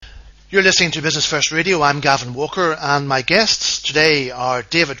You're listening to Business First Radio. I'm Gavin Walker, and my guests today are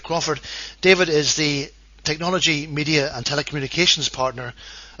David Crawford. David is the Technology, Media and Telecommunications Partner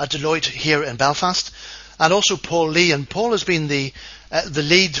at Deloitte here in Belfast, and also Paul Lee. And Paul has been the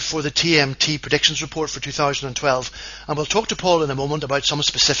lead for the TMT Predictions Report for 2012, and we'll talk to Paul in a moment about some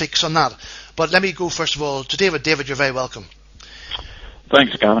specifics on that. But let me go first of all to David. David, you're very welcome.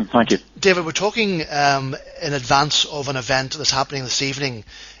 Thanks, Gavin. Thank you. David, we're talking in advance of an event that's happening this evening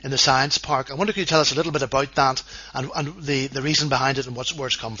in the Science Park. I wonder, could you tell us a little bit about that and the reason behind it and where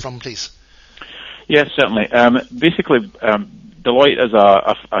it's come from, please? Yes, certainly. Basically, Deloitte, as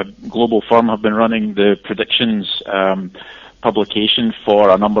a global firm, have been running the predictions publication for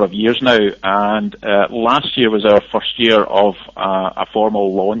a number of years now, and last year was our first year of a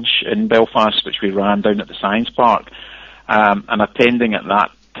formal launch in Belfast, which we ran down at the Science Park. And attending at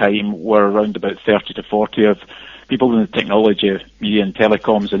that time were around about 30 to 40 of people in the technology, media and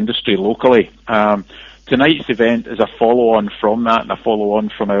telecoms industry locally. Tonight's event is a follow-on from that and a follow-on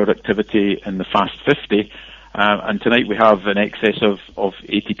from our activity in the Fast 50. And tonight we have in excess of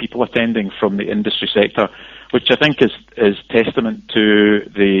 80 people attending from the industry sector, which I think is testament to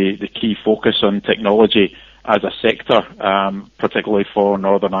the key focus on technology as a sector, particularly for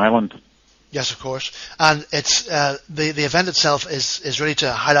Northern Ireland. Yes, of course. And it's the event itself is really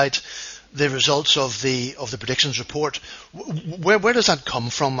to highlight the results of the predictions report. Where does that come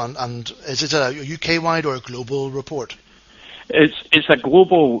from, and is it a UK-wide or a global report? It's a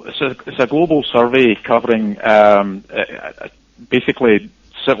global survey covering basically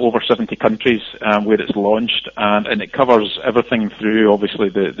over 70 countries where it's launched, and it covers everything through obviously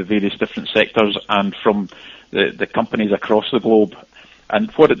the various different sectors and from the companies across the globe. And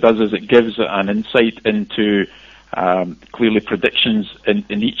what it does is it gives an insight into clearly predictions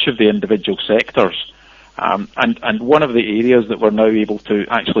in each of the individual sectors. And one of the areas that we're now able to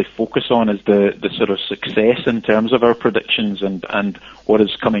actually focus on is the sort of success in terms of our predictions and what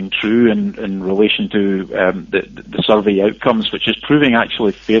is coming true in relation to the survey outcomes, which is proving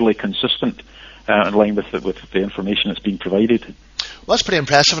actually fairly consistent in line with the information that's being provided. Well, that's pretty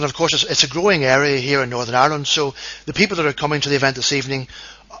impressive, and of course it's a growing area here in Northern Ireland. So the people that are coming to the event this evening,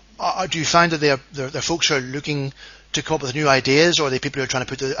 do you find that they're folks who are looking to come up with new ideas, or are they people who are trying to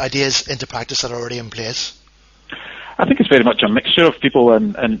put the ideas into practice that are already in place? I think it's very much a mixture of people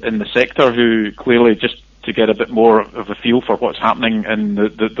in the sector who clearly just to get a bit more of a feel for what's happening in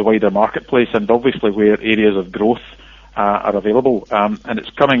the wider marketplace, and obviously where areas of growth are available. And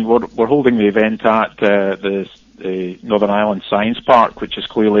it's coming. We're holding the event at the Northern Ireland Science Park, which is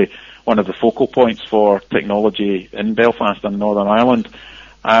clearly one of the focal points for technology in Belfast and Northern Ireland.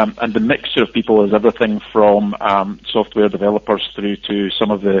 And the mixture of people is everything from software developers through to some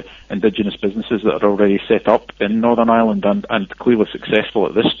of the indigenous businesses that are already set up in Northern Ireland and clearly successful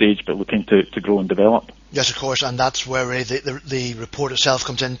at this stage, but looking to grow and develop. Yes, of course, and that's where really the report itself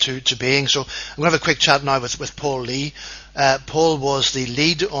comes into being. So I'm going to have a quick chat now with Paul Lee. Paul was the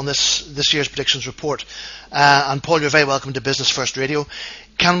lead on this year's predictions report. And Paul, you're very welcome to Business First Radio.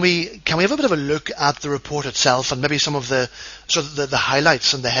 Can we have a bit of a look at the report itself and maybe some of the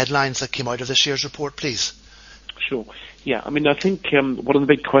highlights and the headlines that came out of this year's report, please? Sure. Yeah, I mean, I think one of the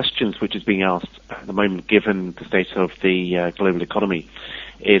big questions which is being asked at the moment, given the state of the global economy,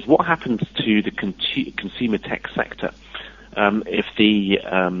 is what happens to the consumer tech sector if the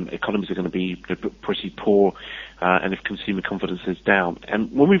economies are going to be pretty poor and if consumer confidence is down.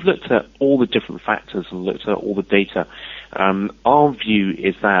 And when we've looked at all the different factors and looked at all the data, our view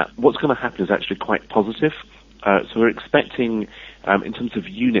is that what's going to happen is actually quite positive. So we're expecting, in terms of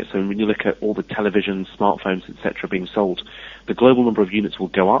units, and when you look at all the televisions, smartphones, etc., being sold, the global number of units will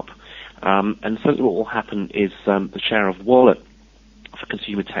go up. And certainly what will happen is the share of wallet for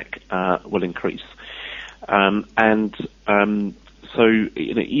consumer tech will increase. So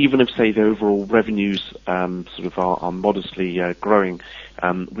even if, say, the overall revenues sort of are modestly growing,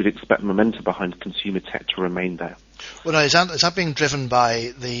 we'd expect momentum behind consumer tech to remain there. Well, now, is that being driven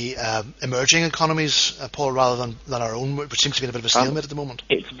by the emerging economies, Paul, rather than our own, which seems to be in a bit of a stalemate at the moment?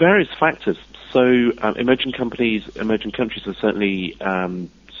 It's various factors. So emerging countries are certainly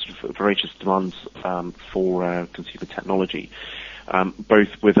sort of voracious demands for consumer technology,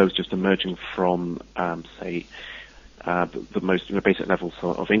 both with those just emerging from, say, the most basic levels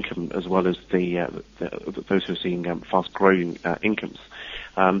of income, as well as those who are seeing fast-growing incomes.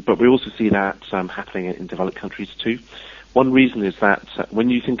 But we also see that happening in developed countries too. One reason is that when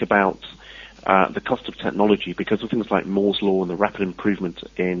you think about the cost of technology, because of things like Moore's Law and the rapid improvement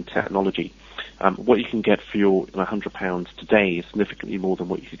in technology, what you can get for your £100 today is significantly more than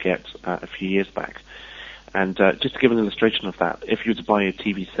what you could get a few years back. And just to give an illustration of that, if you were to buy a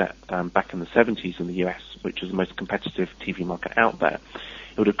TV set back in the 70s in the US, which is the most competitive TV market out there,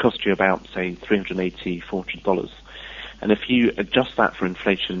 it would have cost you about, say, $380, $400. And if you adjust that for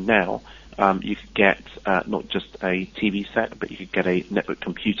inflation now, you could get not just a TV set, but you could get a network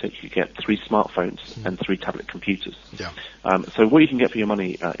computer, you could get 3 smartphones and 3 tablet computers. Yeah. So what you can get for your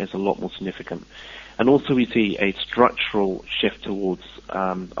money is a lot more significant. And also we see a structural shift towards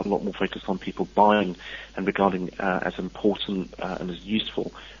a lot more focus on people buying and regarding as important and as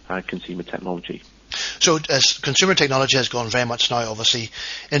useful consumer technology. So as consumer technology has gone very much now, obviously,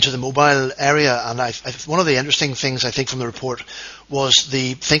 into the mobile area, and one of the interesting things I think from the report was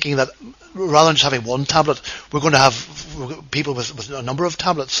the thinking that rather than just having one tablet, we're going to have people with a number of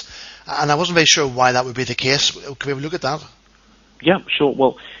tablets, and I wasn't very sure why that would be the case. Can we look at that? Yeah, sure.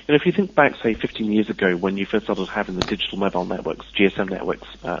 Well, if you think back, say, 15 years ago when you first started having the digital mobile networks, GSM networks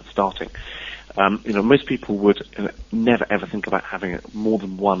starting, most people would never ever think about having more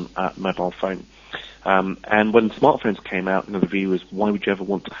than one mobile phone. And when smartphones came out, the view was, why would you ever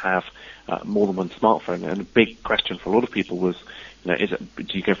want to have more than one smartphone? And a big question for a lot of people was, do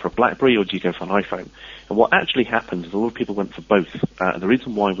you go for a BlackBerry or do you go for an iPhone? And what actually happened is a lot of people went for both. And the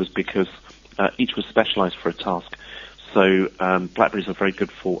reason why was because each was specialized for a task. So BlackBerries are very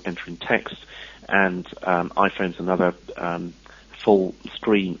good for entering text, and iPhones and other full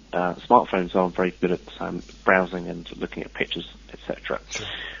screen smartphones are very good at browsing and looking at pictures, etc. Sure.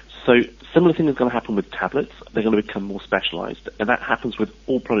 So similar thing is going to happen with tablets. They're going to become more specialized, and that happens with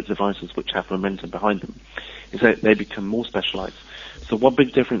all product devices which have momentum behind them, is that they become more specialized. So one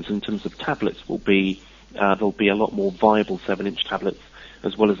big difference in terms of tablets will be there'll be a lot more viable 7-inch tablets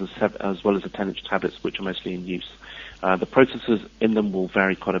as well as the 10-inch tablets which are mostly in use. The processors in them will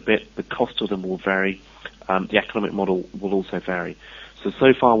vary quite a bit. The cost of them will vary. The economic model will also vary.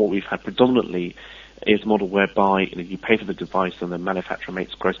 So far what we've had predominantly is a model whereby you pay for the device and the manufacturer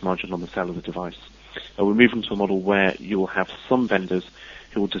makes gross margin on the sale of the device. We're moving to a model where you will have some vendors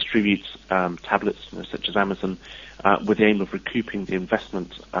who will distribute tablets, such as Amazon, with the aim of recouping the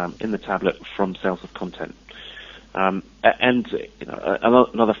investment in the tablet from sales of content.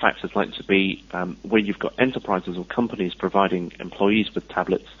 Another factor is likely to be where you've got enterprises or companies providing employees with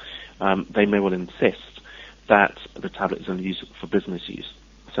tablets, they may well insist that the tablet is only used for business use.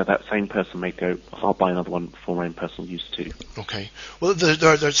 So that same person may go, I'll buy another one for my own personal use too. Okay. Well, there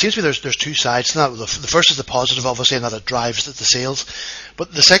seems to be there's two sides to that. The first is the positive, obviously, and that it drives the sales.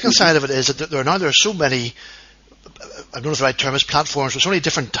 But the second side of it is that there are so many, I don't know if the right term is platforms, but so many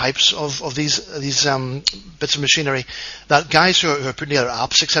different types of these bits of machinery that guys who are putting together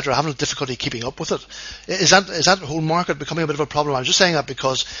apps, etc., are having difficulty keeping up with it. Is that whole market becoming a bit of a problem? I'm just saying that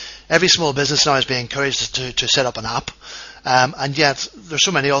because every small business now is being encouraged to set up an app, and yet there's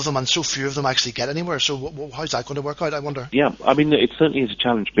so many of them and so few of them actually get anywhere. So how's that going to work out, I wonder? Yeah, I mean, it certainly is a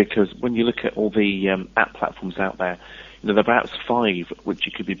challenge because when you look at all the app platforms out there, there are perhaps 5 which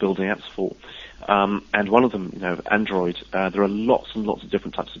you could be building apps for. And one of them, Android, there are lots and lots of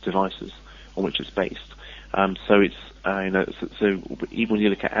different types of devices on which it's based. So it's, so even when you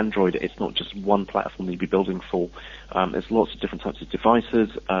look at Android, it's not just one platform that you'd be building for. There's lots of different types of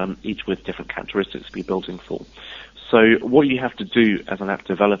devices, each with different characteristics to be building for. So what you have to do as an app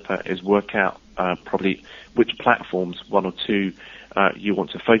developer is work out probably which platforms, 1 or 2, you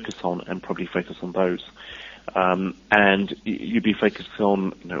want to focus on and probably focus on those. And you'd be focused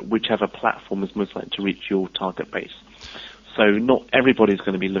on whichever platform is most likely to reach your target base. So not everybody's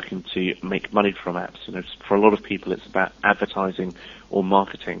going to be looking to make money from apps. For a lot of people, it's about advertising or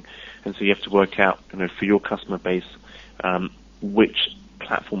marketing, and so you have to work out, for your customer base, which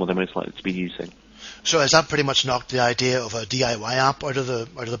platform are they most likely to be using. So has that pretty much knocked the idea of a DIY app out of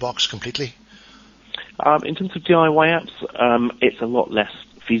the box completely? In terms of DIY apps, it's a lot less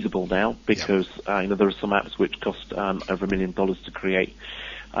feasible now because there are some apps which cost over $1 million to create.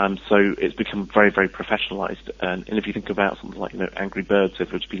 So it's become very, very professionalized. And if you think about something like Angry Birds, if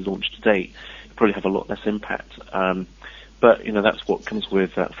it were to be launched today, it'd probably have a lot less impact. But that's what comes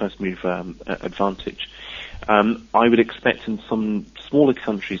with first move advantage. I would expect in some smaller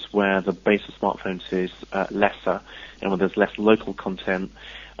countries where the base of smartphones is lesser and where there's less local content,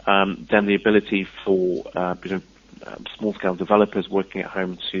 then the ability for small-scale developers working at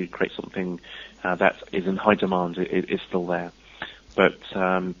home to create something that is in high demand is still there. But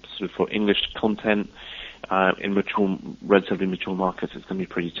sort of for English content, in relatively mature markets, it's going to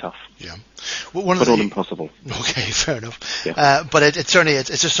be pretty tough. Yeah, but not impossible. Okay, fair enough. Yeah. But it certainly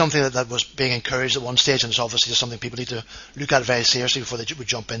it's just something that was being encouraged at one stage, and it's obviously just something people need to look at very seriously before they would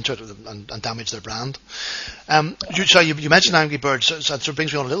jump into it and damage their brand. You mentioned Angry Birds, so it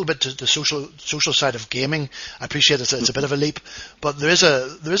brings me on a little bit to the social side of gaming. I appreciate it's a bit of a leap, but there is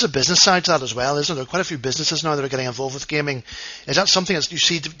a business side to that as well, isn't there? Quite a few businesses now that are getting involved with gaming. Is that something that you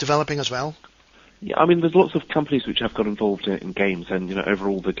see developing as well? Yeah, I mean, there's lots of companies which have got involved in games, and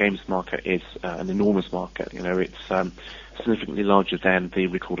overall the games market is an enormous market. It's significantly larger than the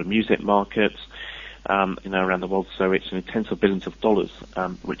recorded music market, around the world. So it's tens of billions of dollars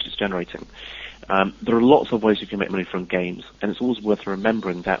which is generating. There are lots of ways you can make money from games, and it's always worth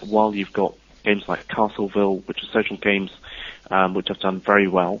remembering that while you've got games like Castleville, which are social games, which have done very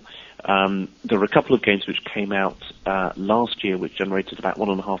well. There are a couple of games which came out last year which generated about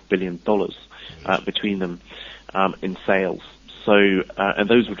 $1.5 billion between them in sales. So, and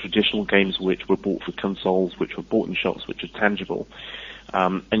those were traditional games which were bought for consoles, which were bought in shops, which are tangible.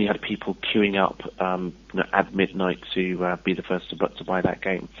 And you had people queuing up at midnight to be the first to buy that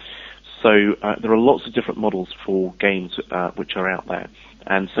game. So there are lots of different models for games which are out there,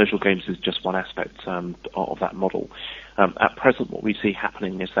 and social games is just one aspect of that model. At present, what we see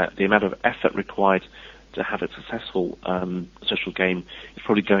happening is that the amount of effort required to have a successful social game is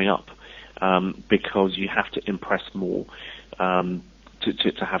probably going up because you have to impress more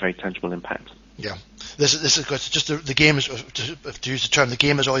to have a tangible impact. Yeah, this is just the game is, to use the term, the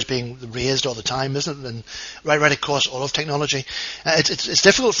game is always being raised all the time, isn't it? And right across all of technology, it's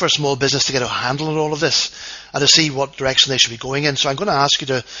difficult for a small business to get a handle on all of this and to see what direction they should be going in. So I'm going to ask you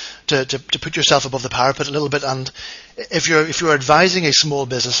to put yourself above the parapet a little bit, and if you're advising a small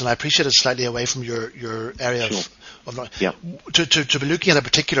business, and I appreciate it's slightly away from your area sure. to be looking at a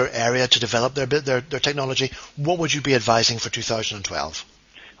particular area to develop their technology, what would you be advising for 2012?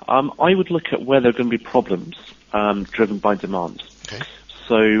 I would look at where there are going to be problems driven by demand. Okay.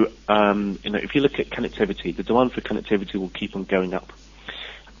 So, if you look at connectivity, the demand for connectivity will keep on going up.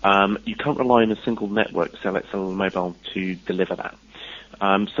 You can't rely on a single network, cellular mobile, to deliver that.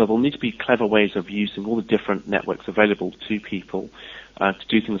 So there'll need to be clever ways of using all the different networks available to people to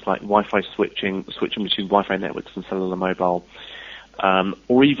do things like Wi-Fi switching between Wi-Fi networks and cellular mobile,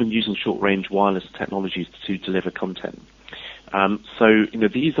 or even using short-range wireless technologies to deliver content. So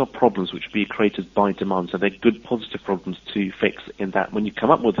these are problems which will be created by demand. So they're good, positive problems to fix in that when you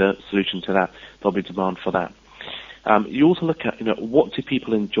come up with a solution to that, there'll be demand for that. You also look at, what do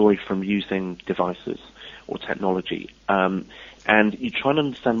people enjoy from using devices or technology? And you try and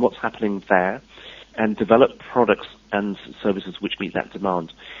understand what's happening there and develop products and services which meet that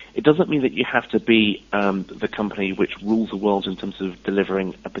demand. It doesn't mean that you have to be the company which rules the world in terms of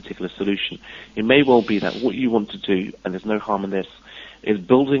delivering a particular solution. It may well be that what you want to do, and there's no harm in this, is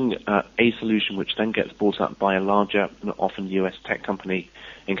building a solution which then gets bought up by a larger, often US tech company,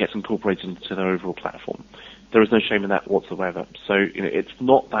 and gets incorporated into their overall platform. There is no shame in that whatsoever. So it's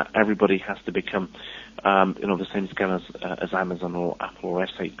not that everybody has to become the same scale as Amazon or Apple or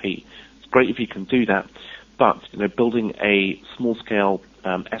SAP. It's great if you can do that, but building a small scale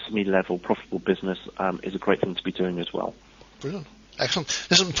SME level profitable business is a great thing to be doing as well. Brilliant. Excellent.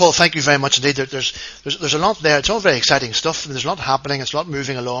 Listen, Paul, thank you very much indeed. There's a lot there. It's all very exciting stuff. There's a lot happening. It's a lot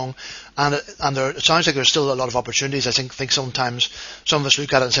moving along, and it sounds like there's still a lot of opportunities. I think sometimes some of us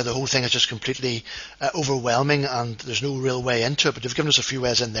look at it and say the whole thing is just completely overwhelming, and there's no real way into it. But you've given us a few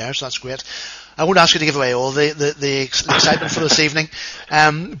ways in there, so that's great. I won't ask you to give away all the excitement for this evening,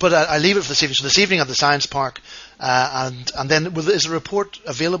 but I leave it for this evening. So this evening at the Science Park, and then is the report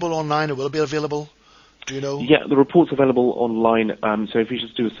available online, or will it be available? Do you know? Yeah, the report's available online. So if you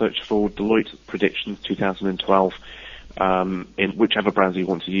just do a search for Deloitte Predictions 2012, in whichever browser you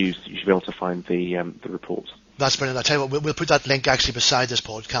want to use, you should be able to find the report. That's brilliant. I tell you what, we'll put that link actually beside this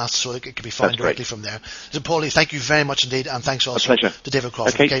podcast so it can be found directly from there. So, Paulie, thank you very much indeed, and thanks also to David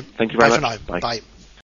Crawford. Okay, thank you very much. Bye for now. Bye.